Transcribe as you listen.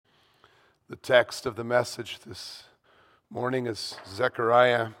The text of the message this morning is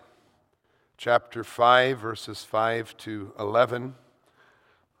Zechariah chapter 5, verses 5 to 11.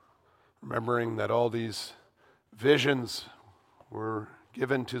 Remembering that all these visions were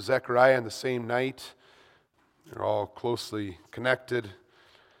given to Zechariah in the same night. They're all closely connected.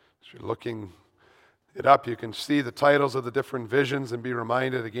 As you're looking it up, you can see the titles of the different visions and be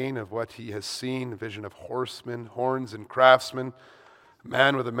reminded again of what he has seen. A vision of horsemen, horns, and craftsmen. A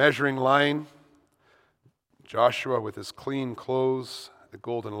man with a measuring line. Joshua with his clean clothes. The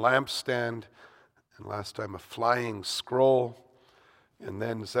golden lampstand. And last time a flying scroll. And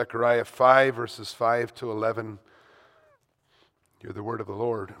then Zechariah 5, verses 5 to 11. Hear the word of the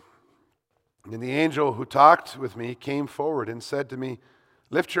Lord. And the angel who talked with me came forward and said to me,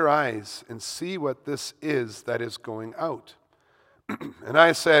 "Lift your eyes and see what this is that is going out." And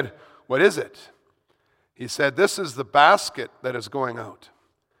I said, "What is it?" He said, "This is the basket that is going out."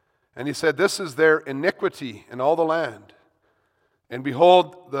 And he said, "This is their iniquity in all the land." And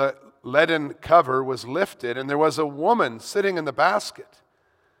behold, the leaden cover was lifted, and there was a woman sitting in the basket.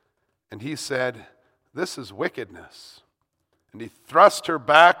 And he said, "This is wickedness." And he thrust her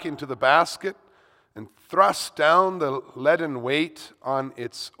back into the basket and thrust down the leaden weight on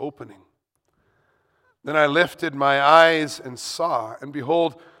its opening. Then I lifted my eyes and saw, and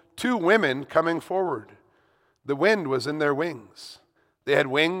behold, two women coming forward. The wind was in their wings. They had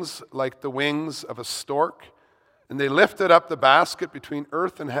wings like the wings of a stork, and they lifted up the basket between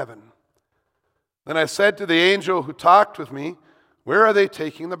earth and heaven. Then I said to the angel who talked with me, "Where are they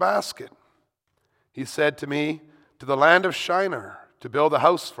taking the basket?" He said to me, "To the land of Shinar, to build a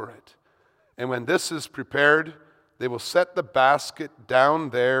house for it. And when this is prepared, they will set the basket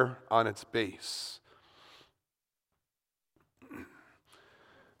down there on its base."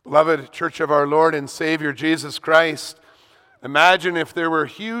 Beloved Church of our Lord and Savior Jesus Christ, imagine if there were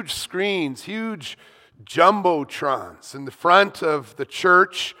huge screens, huge jumbotrons in the front of the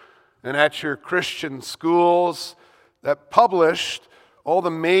church and at your Christian schools that published all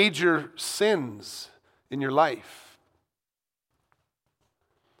the major sins in your life.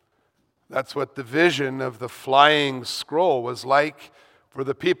 That's what the vision of the flying scroll was like for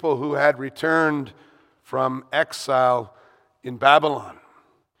the people who had returned from exile in Babylon.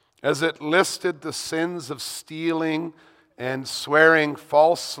 As it listed the sins of stealing and swearing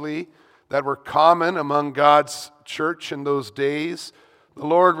falsely that were common among God's church in those days, the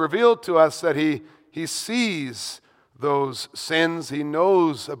Lord revealed to us that He sees those sins. He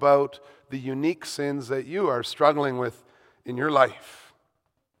knows about the unique sins that you are struggling with in your life.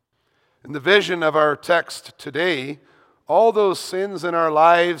 In the vision of our text today, all those sins in our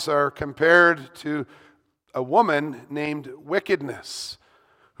lives are compared to a woman named Wickedness,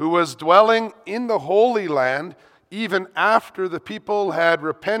 who was dwelling in the Holy Land even after the people had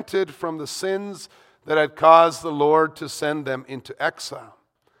repented from the sins that had caused the Lord to send them into exile.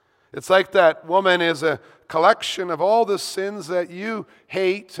 It's like that woman is a collection of all the sins that you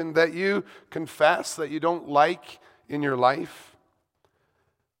hate and that you confess that you don't like in your life.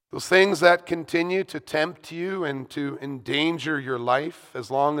 Those things that continue to tempt you and to endanger your life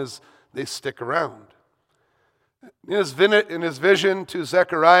as long as they stick around. In his vision to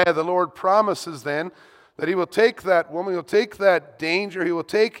Zechariah, the Lord promises then that He will take that woman, He will take that danger, He will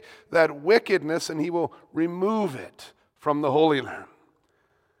take that wickedness, and He will remove it from the Holy Land.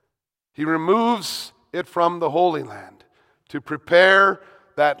 He removes it from the Holy Land to prepare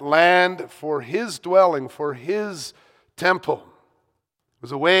that land for His dwelling, for His temple. It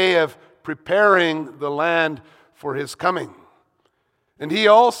was a way of preparing the land for His coming. And He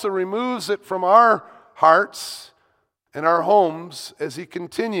also removes it from our hearts and our homes as He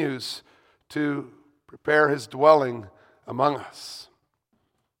continues to prepare His dwelling among us.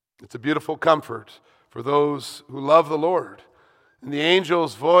 It's a beautiful comfort for those who love the Lord. And the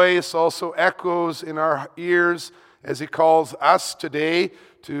angel's voice also echoes in our ears as he calls us today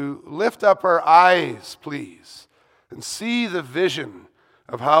to lift up our eyes, please, and see the vision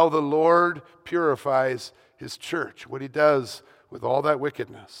of how the Lord purifies His church, what He does with all that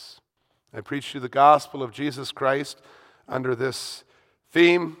wickedness. I preach you the gospel of Jesus Christ under this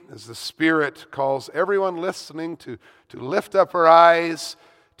theme as the Spirit calls everyone listening to lift up our eyes,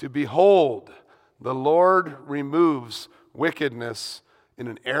 to behold, the Lord removes wickedness in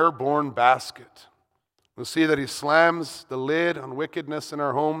an airborne basket. We'll see that He slams the lid on wickedness in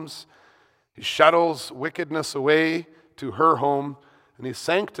our homes. He shuttles wickedness away to her home, and He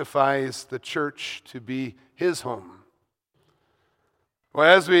sanctifies the church to be His home.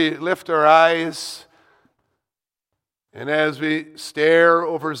 Well, as we lift our eyes and as we stare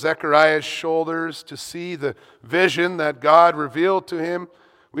over Zechariah's shoulders to see the vision that God revealed to him,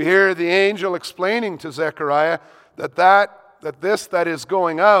 We hear the angel explaining to Zechariah that this that is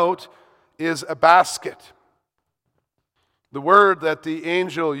going out is a basket. The word that the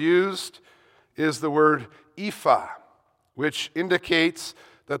angel used is the word ephah, which indicates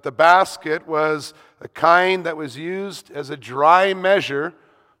that the basket was a kind that was used as a dry measure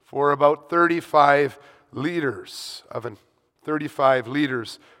for about 35 liters, 35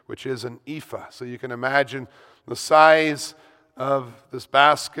 liters, which is an ephah. So you can imagine the size of this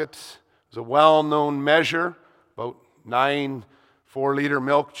basket. It's a well-known measure, about 9 4-liter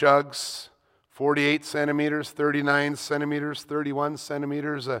milk jugs, 48 centimeters, 39 centimeters, 31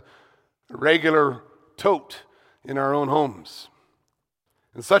 centimeters, a regular tote in our own homes.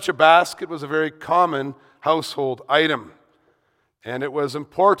 And such a basket was a very common household item. And it was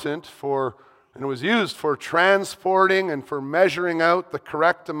important and it was used for transporting and for measuring out the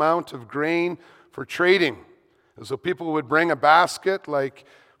correct amount of grain for trading. And so people would bring a basket, like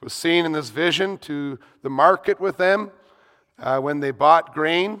was seen in this vision, to the market with them when they bought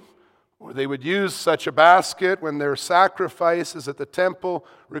grain, or they would use such a basket when their sacrifices at the temple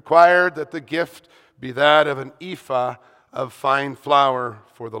required that the gift be that of an ephah of fine flour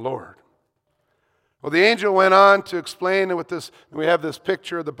for the Lord. Well, the angel went on to explain with this. We have this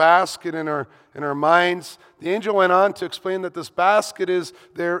picture of the basket in our minds. The angel went on to explain that this basket is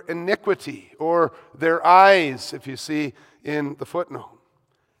their iniquity, or their eyes, if you see in the footnote.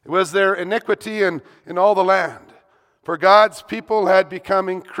 It was their iniquity in all the land. For God's people had become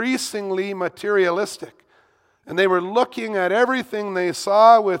increasingly materialistic, and they were looking at everything they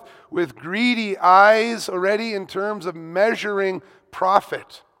saw with greedy eyes already in terms of measuring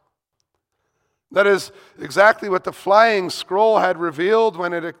profit. That is exactly what the flying scroll had revealed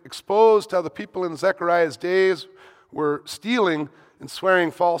when it exposed how the people in Zechariah's days were stealing and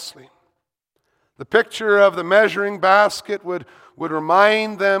swearing falsely. The picture of the measuring basket would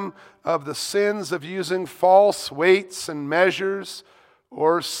remind them of the sins of using false weights and measures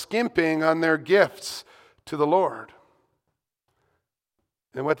or skimping on their gifts to the Lord.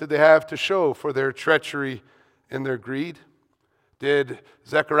 And what did they have to show for their treachery and their greed? Did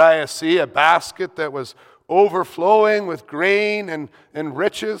Zechariah see a basket that was overflowing with grain and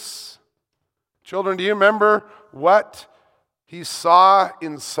riches? Children, do you remember what he saw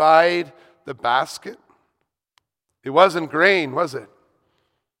inside the basket? It wasn't grain, was it?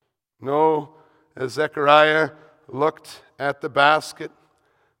 No, as Zechariah looked at the basket,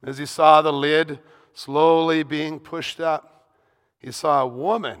 as he saw the lid slowly being pushed up, he saw a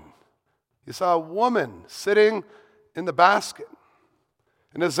woman. He saw a woman sitting in the basket.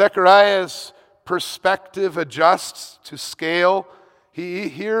 And as Zechariah's perspective adjusts to scale, he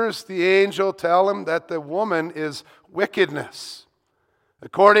hears the angel tell him that the woman is wickedness.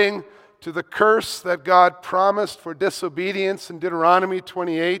 According to the curse that God promised for disobedience in Deuteronomy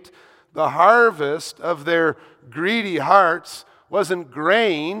 28, the harvest of their greedy hearts wasn't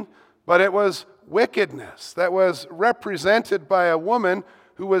grain, but it was wickedness that was represented by a woman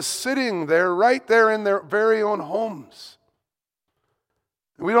who was sitting there, right there in their very own homes.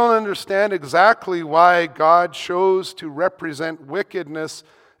 We don't understand exactly why God chose to represent wickedness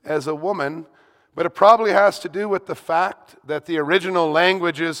as a woman, but it probably has to do with the fact that the original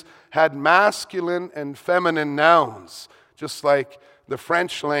languages had masculine and feminine nouns, just like the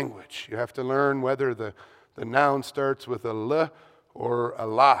French language. You have to learn whether the noun starts with a le or a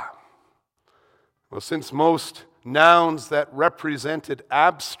la. Well, since most nouns that represented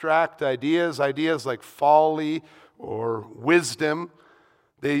abstract ideas like folly or wisdom,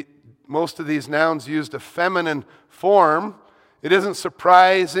 most of these nouns used a feminine form, it isn't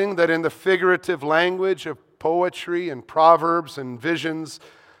surprising that in the figurative language of poetry and proverbs and visions,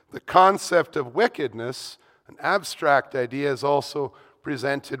 the concept of wickedness, an abstract idea, is also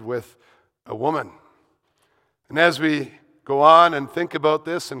presented with a woman. And as we go on and think about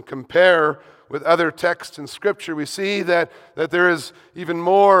this and compare with other texts in Scripture, we see that there is even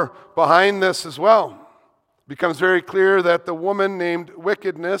more behind this as well. It becomes very clear that the woman named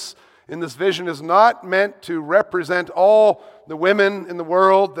wickedness in this vision is not meant to represent all the women in the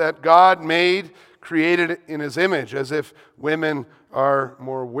world that God made, created in His image, as if women are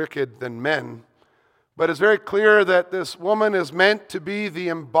more wicked than men. But it's very clear that this woman is meant to be the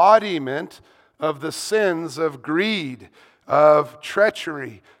embodiment of the sins of greed, of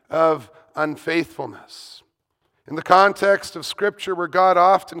treachery, of unfaithfulness. In the context of Scripture, where God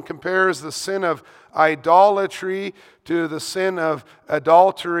often compares the sin of idolatry to the sin of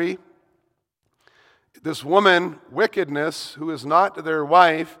adultery, this woman, wickedness, who is not their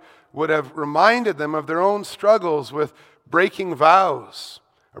wife, would have reminded them of their own struggles with breaking vows,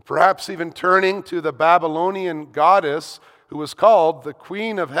 or perhaps even turning to the Babylonian goddess who was called the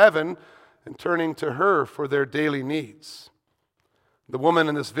Queen of Heaven, and turning to her for their daily needs. The woman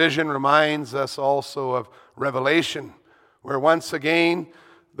in this vision reminds us also of Revelation, where once again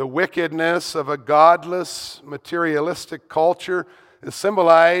the wickedness of a godless, materialistic culture is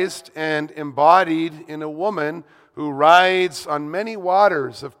symbolized and embodied in a woman who rides on many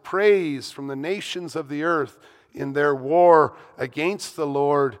waters of praise from the nations of the earth in their war against the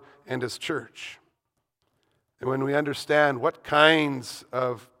Lord and His church. And when we understand what kinds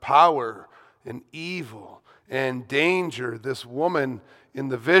of power and evil and danger this woman in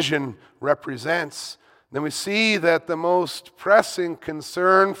the vision represents, then we see that the most pressing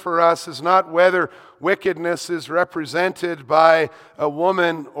concern for us is not whether wickedness is represented by a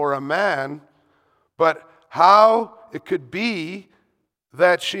woman or a man, but how it could be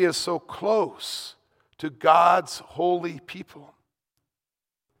that she is so close to God's holy people.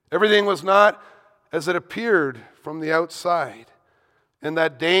 Everything was not as it appeared from the outside. And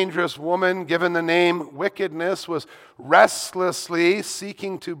that dangerous woman, given the name wickedness, was restlessly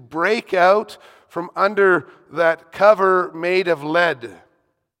seeking to break out from under that cover made of lead.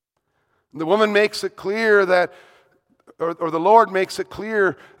 The woman makes it clear that, or the Lord makes it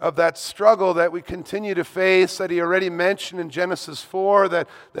clear of that struggle that we continue to face, that He already mentioned in Genesis 4,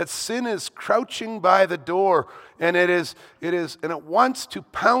 that sin is crouching by the door, and it wants to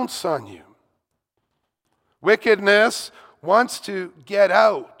pounce on you. Wickedness wants to get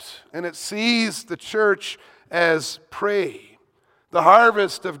out, and it sees the church as prey. The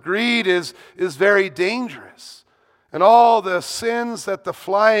harvest of greed is very dangerous. And all the sins that the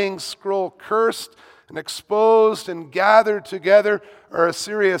flying scroll cursed and exposed and gathered together are a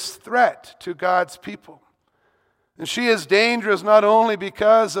serious threat to God's people. And she is dangerous not only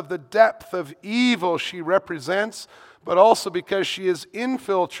because of the depth of evil she represents, but also because she is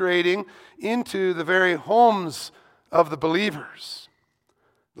infiltrating into the very homes of the believers.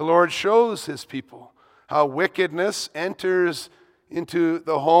 The Lord shows His people how wickedness enters into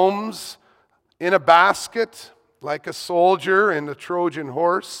the homes in a basket, like a soldier in a Trojan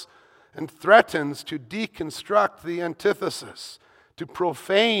horse, and threatens to deconstruct the antithesis, to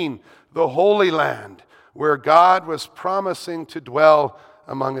profane the Holy Land where God was promising to dwell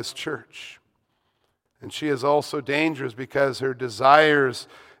among His church. And she is also dangerous because her desires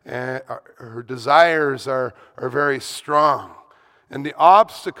are very strong. And the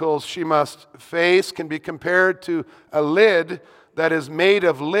obstacles she must face can be compared to a lid that is made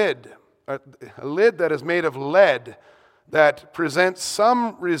of lead, that presents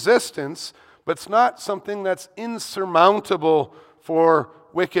some resistance, but it's not something that's insurmountable for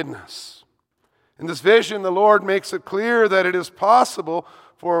wickedness. In this vision, the Lord makes it clear that it is possible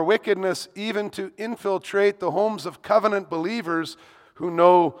for wickedness even to infiltrate the homes of covenant believers who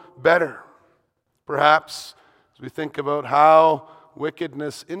know better. Perhaps as we think about how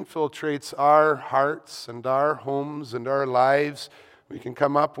wickedness infiltrates our hearts and our homes and our lives, we can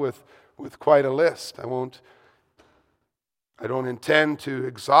come up with quite a list. I don't intend to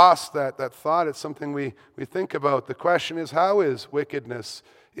exhaust that thought. It's something we think about. The question is, how is wickedness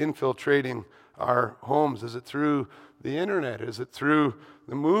infiltrating our homes? Is it through the internet? Is it through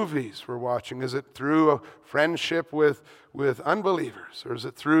the movies we're watching? Is it through a friendship with unbelievers? Or is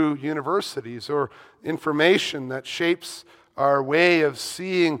it through universities or information that shapes our way of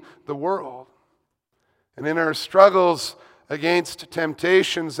seeing the world? And in our struggles against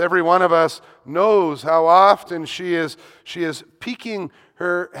temptations, every one of us knows how often she is peeking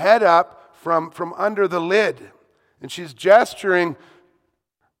her head up from under the lid. And she's gesturing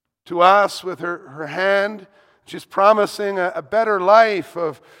to us with her hand. She's promising a better life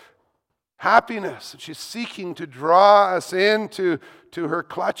of happiness. She's seeking to draw us into her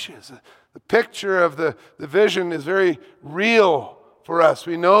clutches. The picture of the vision is very real for us.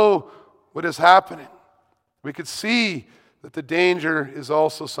 We know what is happening. We could see that the danger is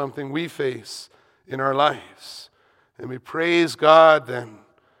also something we face in our lives. And we praise God then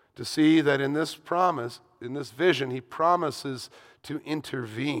to see that in this promise, in this vision, He promises to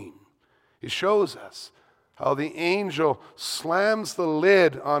intervene. He shows us how the angel slams the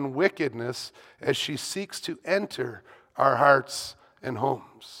lid on wickedness as she seeks to enter our hearts and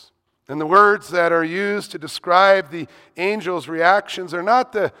homes. And the words that are used to describe the angel's reactions are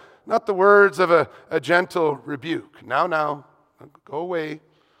not the words of a gentle rebuke. Now, go away.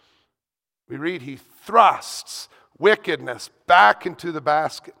 We read, He thrusts wickedness back into the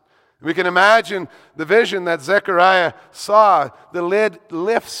basket. We can imagine the vision that Zechariah saw. The lid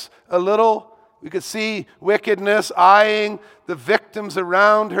lifts a little. We could see wickedness eyeing the victims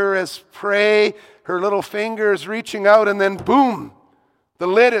around her as prey, her little fingers reaching out, and then boom, the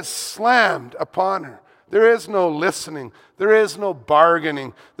lid is slammed upon her. There is no listening. There is no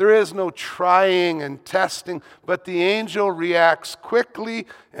bargaining. There is no trying and testing. But the angel reacts quickly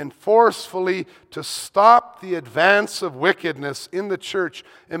and forcefully to stop the advance of wickedness in the church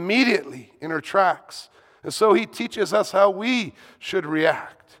immediately in her tracks. And so he teaches us how we should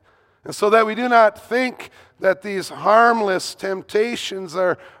react. And so that we do not think that these harmless temptations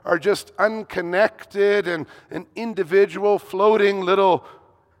are just unconnected and individual floating little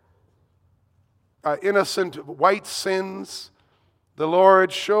innocent white sins. The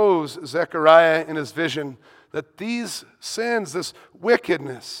Lord shows Zechariah in his vision that these sins, this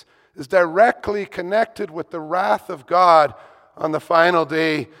wickedness, is directly connected with the wrath of God on the final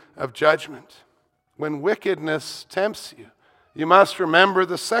day of judgment. When wickedness tempts you, you must remember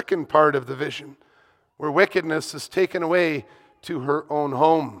the second part of the vision, where wickedness is taken away to her own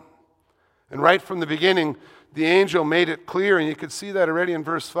home. And right from the beginning, the angel made it clear, and you could see that already in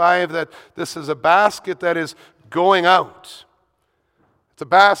verse 5, that this is a basket that is going out. It's a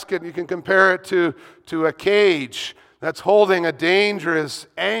basket, you can compare it to a cage that's holding a dangerous,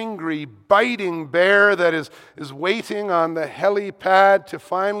 angry, biting bear that is waiting on the helipad to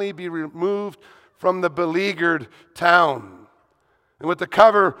finally be removed from the beleaguered town. And with the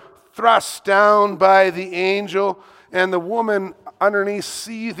cover thrust down by the angel, and the woman underneath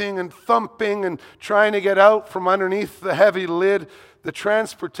seething and thumping and trying to get out from underneath the heavy lid, the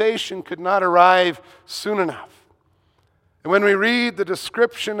transportation could not arrive soon enough. And when we read the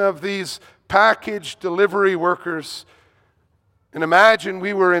description of these package delivery workers, and imagine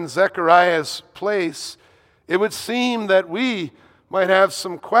we were in Zechariah's place, it would seem that we might have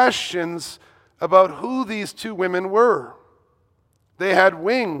some questions about who these two women were. They had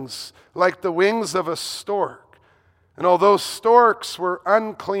wings like the wings of a stork. And although storks were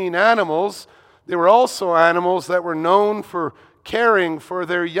unclean animals, they were also animals that were known for caring for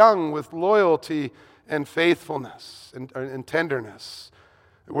their young with loyalty and faithfulness and tenderness.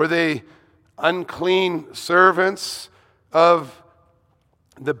 Were they unclean servants of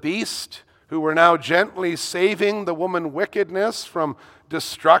the beast who were now gently saving the woman wickedness from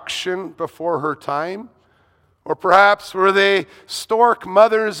destruction before her time? Or perhaps were they stork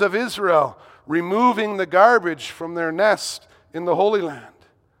mothers of Israel, removing the garbage from their nest in the Holy Land?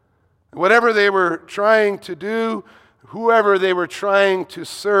 Whatever they were trying to do, whoever they were trying to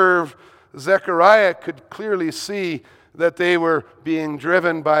serve, Zechariah could clearly see that they were being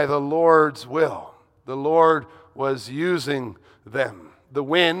driven by the Lord's will. The Lord was using them. The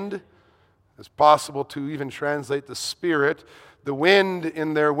wind, it's possible to even translate the Spirit, the wind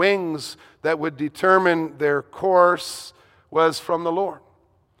in their wings that would determine their course was from the Lord.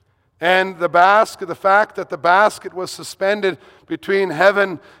 And the basket, the fact that the basket was suspended between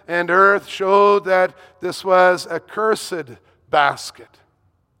heaven and earth showed that this was a cursed basket.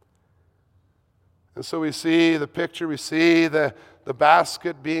 And so we see the picture, we see the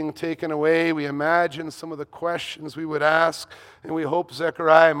basket being taken away. We imagine some of the questions we would ask, and we hope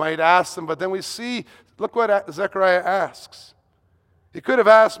Zechariah might ask them. But then we see, look what Zechariah asks. He could have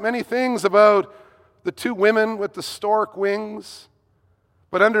asked many things about the two women with the stork wings,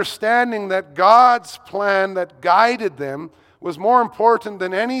 but understanding that God's plan that guided them was more important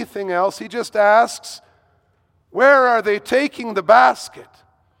than anything else, he just asks, where are they taking the basket?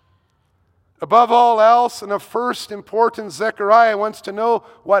 Above all else, and of first importance, Zechariah wants to know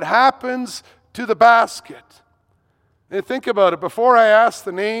what happens to the basket. And think about it. Before I ask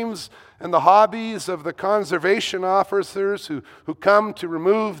the names and the hobbies of the conservation officers who come to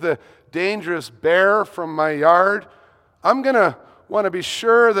remove the dangerous bear from my yard, I'm going to want to be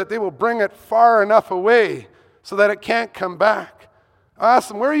sure that they will bring it far enough away so that it can't come back. I ask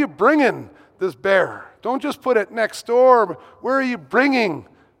them, where are you bringing this bear? Don't just put it next door, but where are you bringing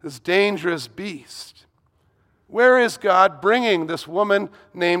this dangerous beast? Where is God bringing this woman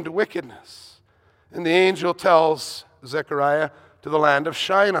named Wickedness? And the angel tells Zechariah to the land of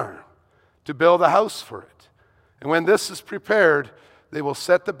Shinar to build a house for it. And when this is prepared, they will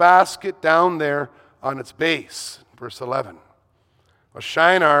set the basket down there on its base. Verse 11. Well,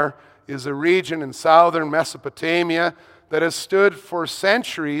 Shinar is a region in southern Mesopotamia that has stood for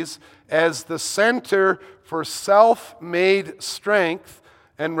centuries as the center for self-made strength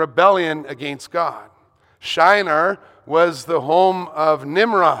and rebellion against God. Shinar was the home of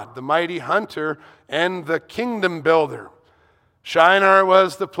Nimrod, the mighty hunter and the kingdom builder. Shinar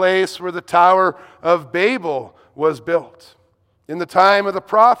was the place where the Tower of Babel was built. In the time of the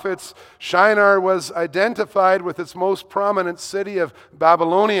prophets, Shinar was identified with its most prominent city of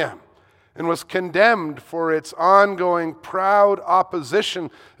Babylonia and was condemned for its ongoing proud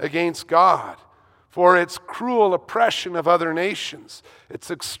opposition against God, for its cruel oppression of other nations,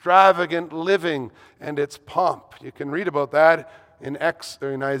 its extravagant living, and its pomp. You can read about that in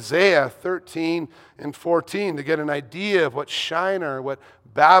Isaiah 13 and 14 to get an idea of what Shinar, what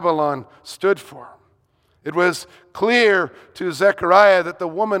Babylon stood for. It was clear to Zechariah that the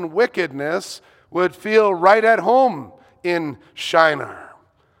woman wickedness would feel right at home in Shinar.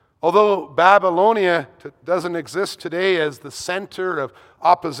 Although Babylonia doesn't exist today as the center of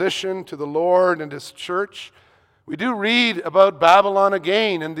opposition to the Lord and His church, we do read about Babylon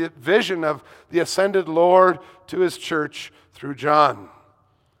again in the vision of the ascended Lord to His church through John.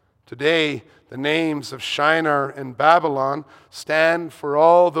 Today, the names of Shinar and Babylon stand for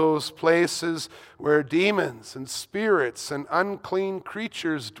all those places where demons and spirits and unclean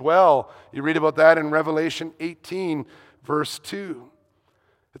creatures dwell. You read about that in Revelation 18, verse 2.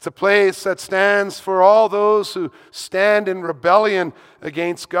 It's a place that stands for all those who stand in rebellion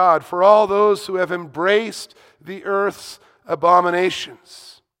against God, for all those who have embraced the earth's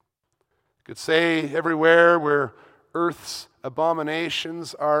abominations. You could say everywhere where earth's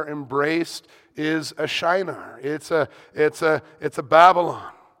abominations are embraced is a Shinar. It's a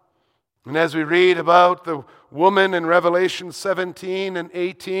Babylon. And as we read about the woman in Revelation 17 and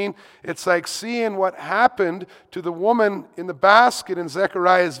 18, it's like seeing what happened to the woman in the basket in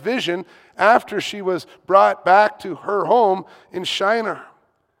Zechariah's vision after she was brought back to her home in Shinar.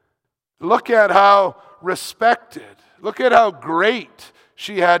 Look at how respected, look at how great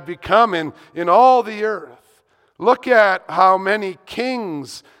she had become in all the earth. Look at how many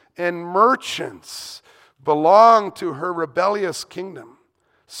kings and merchants belong to her rebellious kingdom.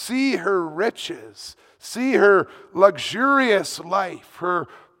 See her riches. See her luxurious life, her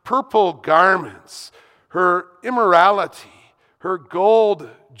purple garments, her immorality, her gold,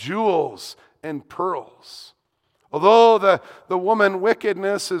 jewels, and pearls. Although the woman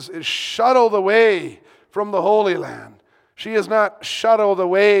wickedness is shuttled away from the Holy Land, she is not shuttled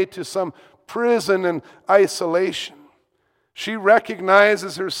away to some prison and isolation. She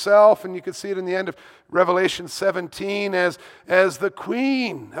recognizes herself, and you can see it in the end of Revelation 17, as the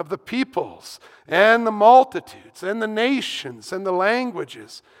queen of the peoples and the multitudes and the nations and the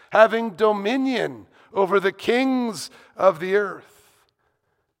languages, having dominion over the kings of the earth.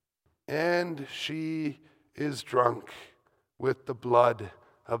 And she is drunk with the blood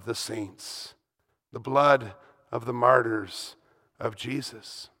of the saints, the blood of the martyrs of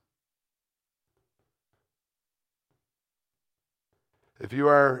Jesus. If you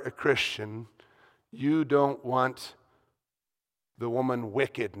are a Christian, you don't want the woman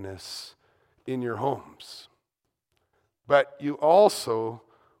wickedness in your homes. But you also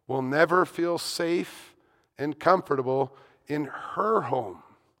will never feel safe and comfortable in her home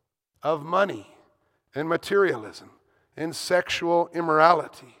of money and materialism and sexual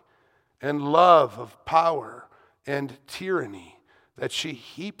immorality and love of power and tyranny that she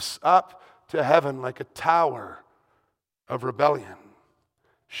heaps up to heaven like a tower of rebellion.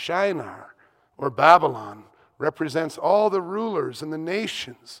 Shinar, or Babylon, represents all the rulers and the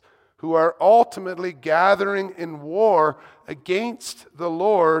nations who are ultimately gathering in war against the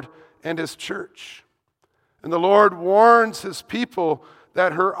Lord and His church. And the Lord warns His people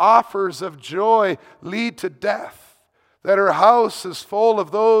that her offers of joy lead to death, that her house is full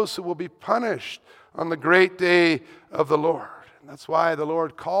of those who will be punished on the great day of the Lord. And that's why the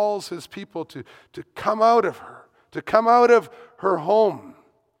Lord calls His people to come out of her, to come out of her home,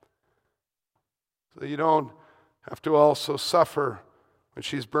 so you don't have to also suffer when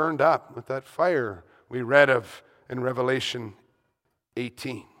she's burned up with that fire we read of in Revelation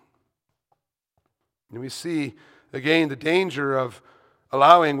 18. And we see again the danger of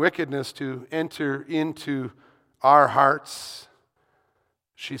allowing wickedness to enter into our hearts.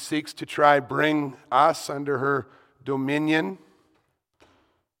 She seeks to try bring us under her dominion.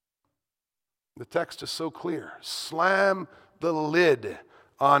 The text is so clear. Slam the lid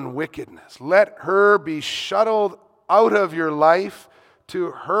on wickedness. Let her be shuttled out of your life to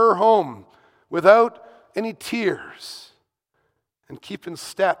her home without any tears, and keep in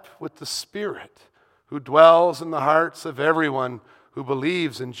step with the Spirit who dwells in the hearts of everyone who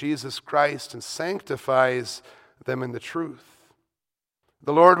believes in Jesus Christ and sanctifies them in the truth.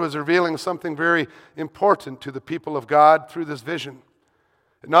 The Lord was revealing something very important to the people of God through this vision.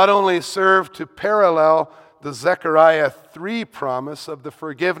 It not only served to parallel the Zechariah 3 promise of the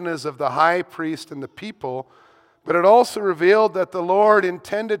forgiveness of the high priest and the people, but it also revealed that the Lord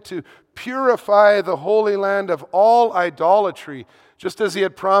intended to purify the Holy Land of all idolatry, just as He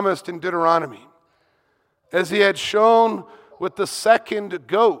had promised in Deuteronomy. As He had shown with the second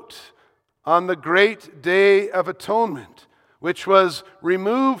goat on the great day of atonement, which was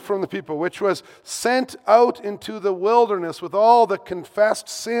removed from the people, which was sent out into the wilderness with all the confessed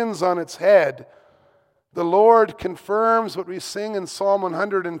sins on its head, the Lord confirms what we sing in Psalm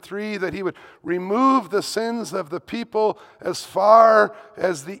 103, that he would remove the sins of the people as far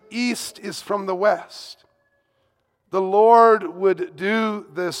as the east is from the west. The Lord would do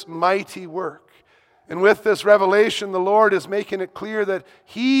this mighty work. And with this revelation, the Lord is making it clear that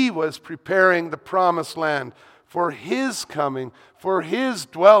he was preparing the promised land for his coming, for his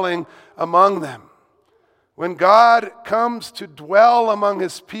dwelling among them. When God comes to dwell among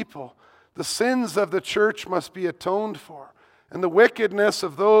his people, the sins of the church must be atoned for, and the wickedness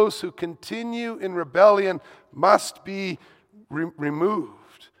of those who continue in rebellion must be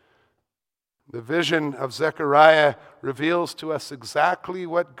removed. The vision of Zechariah reveals to us exactly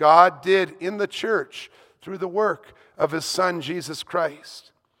what God did in the church through the work of his Son, Jesus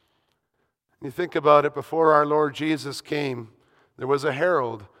Christ. You think about it, before our Lord Jesus came, there was a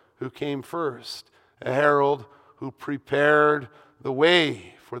herald who came first, a herald who prepared the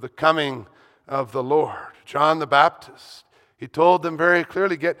way for the coming of the Lord. John the Baptist, he told them very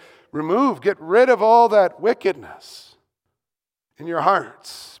clearly, get rid of all that wickedness in your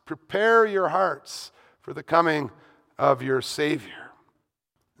hearts. Prepare your hearts for the coming of your Savior.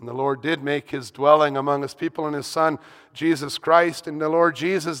 And the Lord did make his dwelling among his people in his Son, Jesus Christ. And the Lord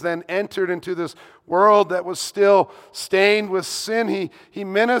Jesus then entered into this world that was still stained with sin. He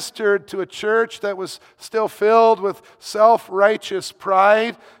ministered to a church that was still filled with self-righteous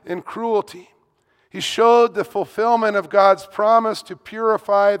pride and cruelty. He showed the fulfillment of God's promise to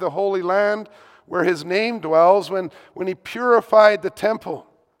purify the Holy Land where his name dwells when he purified the temple.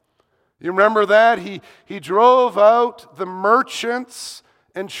 You remember that? He drove out the merchants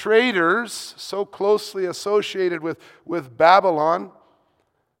and traders so closely associated with Babylon.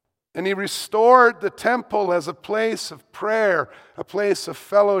 And he restored the temple as a place of prayer, a place of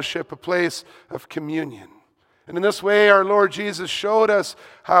fellowship, a place of communion. And in this way, our Lord Jesus showed us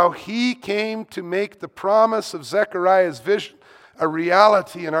how he came to make the promise of Zechariah's vision a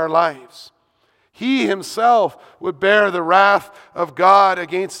reality in our lives. He himself would bear the wrath of God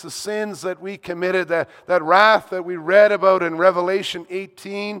against the sins that we committed, that wrath that we read about in Revelation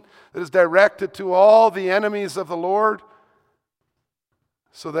 18 that is directed to all the enemies of the Lord,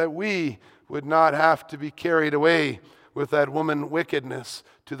 so that we would not have to be carried away with that woman wickedness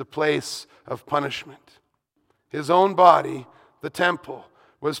to the place of punishment. His own body, the temple,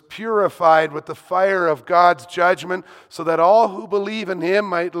 was purified with the fire of God's judgment so that all who believe in him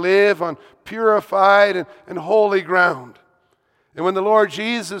might live on purified and holy ground. And when the Lord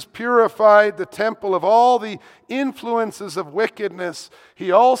Jesus purified the temple of all the influences of wickedness,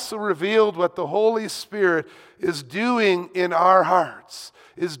 he also revealed what the Holy Spirit is doing in our hearts,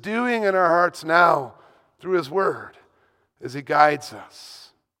 now through his word as he guides us.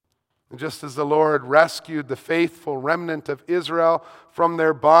 And just as the Lord rescued the faithful remnant of Israel from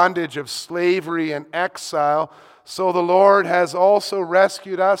their bondage of slavery and exile, so the Lord has also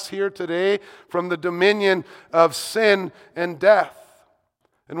rescued us here today from the dominion of sin and death.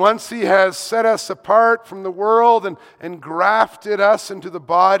 And once he has set us apart from the world and grafted us into the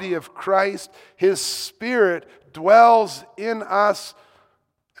body of Christ, his Spirit dwells in us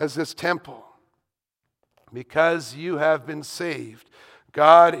as his temple. Because you have been saved,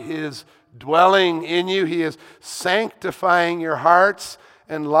 God is dwelling in you. He is sanctifying your hearts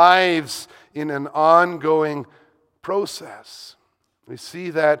and lives in an ongoing process. We see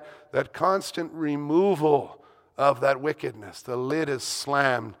that constant removal of that wickedness. The lid is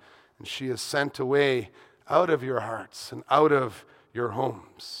slammed and she is sent away out of your hearts and out of your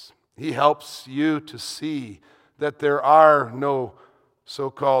homes. He helps you to see that there are no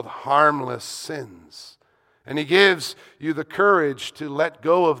so-called harmless sins. And he gives you the courage to let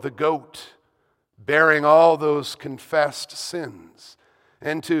go of the goat, bearing all those confessed sins,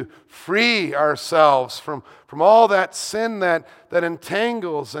 and to free ourselves from all that sin that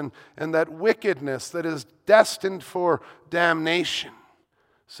entangles and that wickedness that is destined for damnation,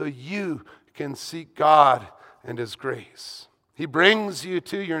 so you can seek God and his grace. He brings you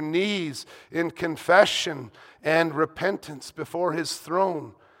to your knees in confession and repentance before his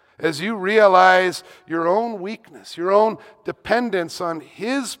throne, as you realize your own weakness, your own dependence on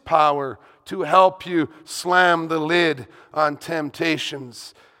his power to help you slam the lid on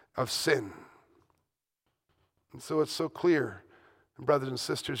temptations of sin. And so it's so clear, brothers and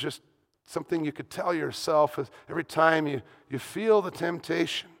sisters, just something you could tell yourself every time you feel the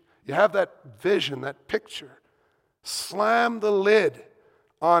temptation. You have that vision, that picture. Slam the lid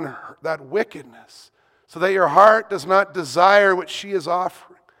on that wickedness so that your heart does not desire what she is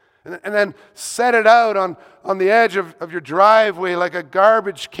offering. And then set it out on the edge of your driveway like a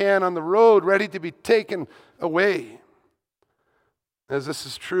garbage can on the road, ready to be taken away. As this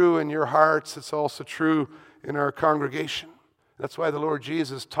is true in your hearts, it's also true in our congregation. That's why the Lord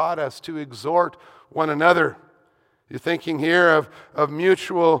Jesus taught us to exhort one another. You're thinking here of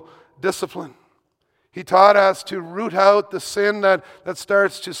mutual discipline. He taught us to root out the sin that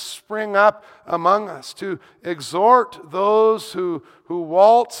starts to spring up among us, to exhort those who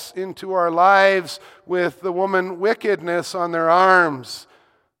waltz into our lives with the woman wickedness on their arms,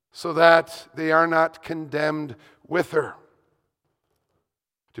 so that they are not condemned with her.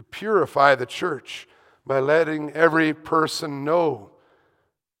 To purify the church by letting every person know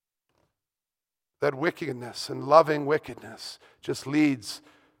that wickedness and loving wickedness just leads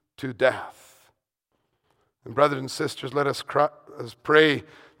to death. And brothers and sisters, let us pray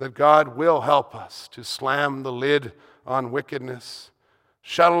that God will help us to slam the lid on wickedness,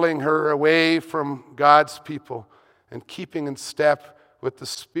 shuttling her away from God's people and keeping in step with the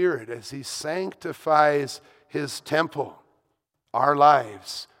Spirit as He sanctifies His temple, our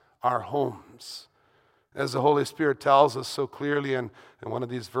lives, our homes. As the Holy Spirit tells us so clearly, and one of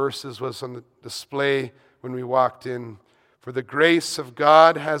these verses was on the display when we walked in, for the grace of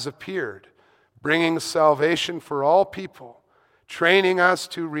God has appeared, bringing salvation for all people, training us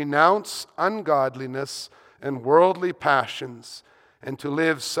to renounce ungodliness and worldly passions, and to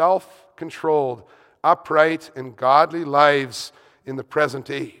live self-controlled, upright, and godly lives in the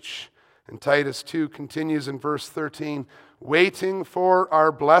present age. And Titus 2 continues in verse 13, waiting for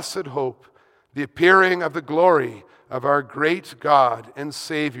our blessed hope, the appearing of the glory of our great God and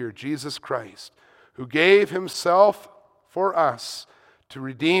Savior, Jesus Christ, who gave Himself for us to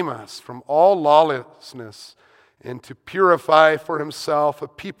redeem us from all lawlessness and to purify for Himself a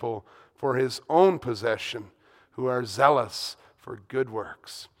people for His own possession who are zealous for good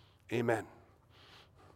works. Amen.